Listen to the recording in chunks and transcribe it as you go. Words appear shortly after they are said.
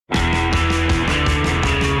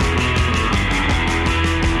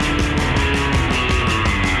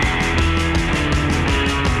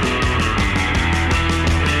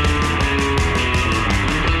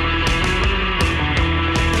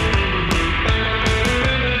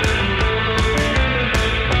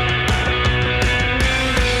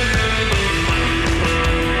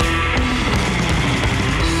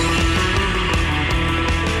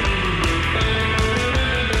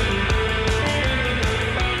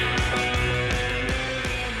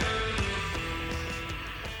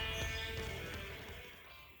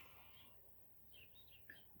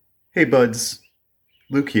Hey buds,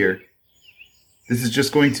 Luke here. This is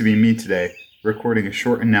just going to be me today, recording a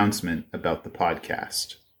short announcement about the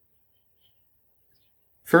podcast.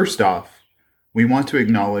 First off, we want to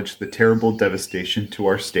acknowledge the terrible devastation to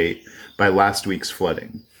our state by last week's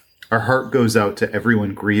flooding. Our heart goes out to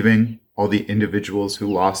everyone grieving, all the individuals who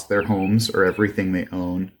lost their homes or everything they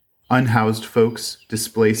own, unhoused folks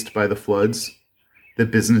displaced by the floods, the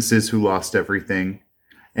businesses who lost everything,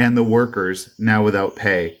 and the workers now without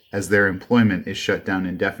pay as their employment is shut down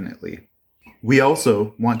indefinitely. We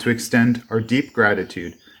also want to extend our deep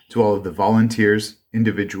gratitude to all of the volunteers,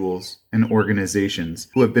 individuals, and organizations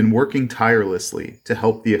who have been working tirelessly to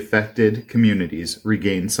help the affected communities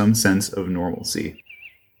regain some sense of normalcy.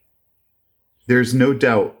 There's no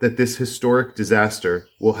doubt that this historic disaster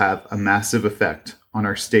will have a massive effect on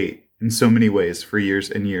our state in so many ways for years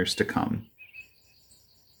and years to come.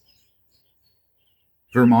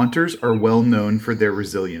 Vermonters are well known for their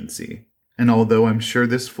resiliency, and although I'm sure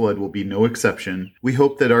this flood will be no exception, we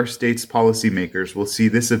hope that our state's policymakers will see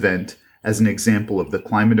this event as an example of the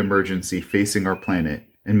climate emergency facing our planet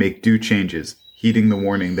and make due changes, heeding the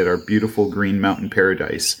warning that our beautiful green mountain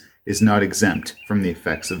paradise is not exempt from the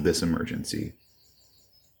effects of this emergency.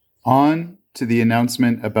 On to the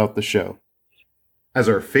announcement about the show. As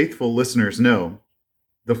our faithful listeners know,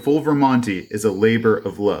 The Full Vermonty is a labor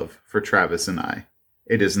of love for Travis and I.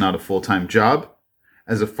 It is not a full-time job.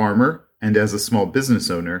 As a farmer and as a small business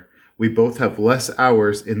owner, we both have less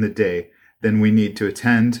hours in the day than we need to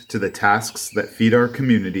attend to the tasks that feed our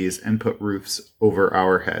communities and put roofs over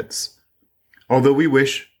our heads. Although we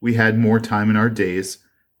wish we had more time in our days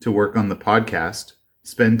to work on the podcast,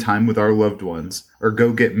 spend time with our loved ones, or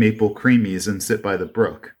go get maple creamies and sit by the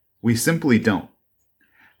brook, we simply don't.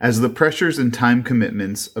 As the pressures and time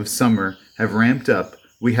commitments of summer have ramped up,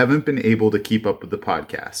 we haven't been able to keep up with the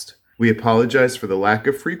podcast. We apologize for the lack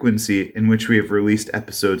of frequency in which we have released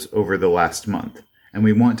episodes over the last month, and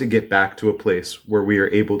we want to get back to a place where we are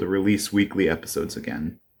able to release weekly episodes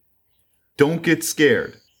again. Don't get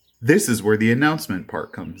scared. This is where the announcement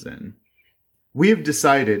part comes in. We have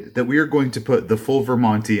decided that we are going to put The Full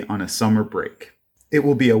Vermonty on a summer break. It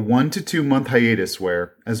will be a 1 to 2 month hiatus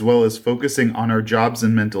where, as well as focusing on our jobs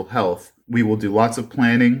and mental health, we will do lots of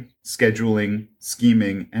planning, scheduling,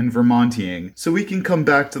 scheming, and Vermontying so we can come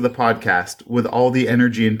back to the podcast with all the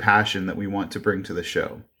energy and passion that we want to bring to the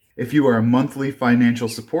show. If you are a monthly financial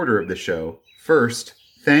supporter of the show, first,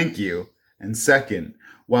 thank you, and second,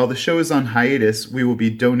 while the show is on hiatus, we will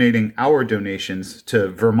be donating our donations to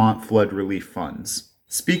Vermont Flood Relief Funds.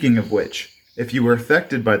 Speaking of which, if you were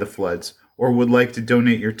affected by the floods, or would like to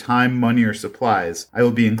donate your time, money, or supplies, I will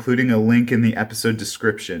be including a link in the episode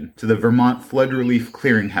description to the Vermont Flood Relief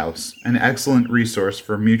Clearinghouse, an excellent resource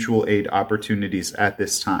for mutual aid opportunities at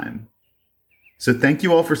this time. So thank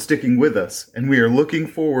you all for sticking with us, and we are looking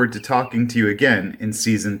forward to talking to you again in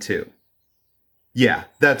Season 2. Yeah,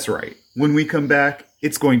 that's right. When we come back,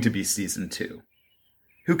 it's going to be Season 2.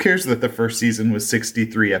 Who cares that the first season was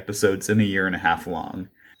 63 episodes and a year and a half long?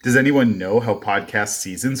 Does anyone know how podcast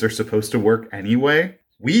seasons are supposed to work anyway?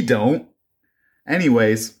 We don't.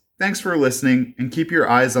 Anyways, thanks for listening and keep your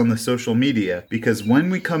eyes on the social media because when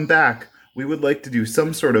we come back, we would like to do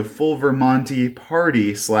some sort of full Vermonty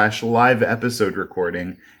party/live episode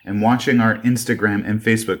recording, and watching our Instagram and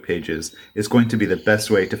Facebook pages is going to be the best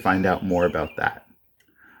way to find out more about that.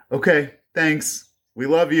 Okay, thanks. We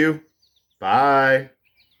love you. Bye.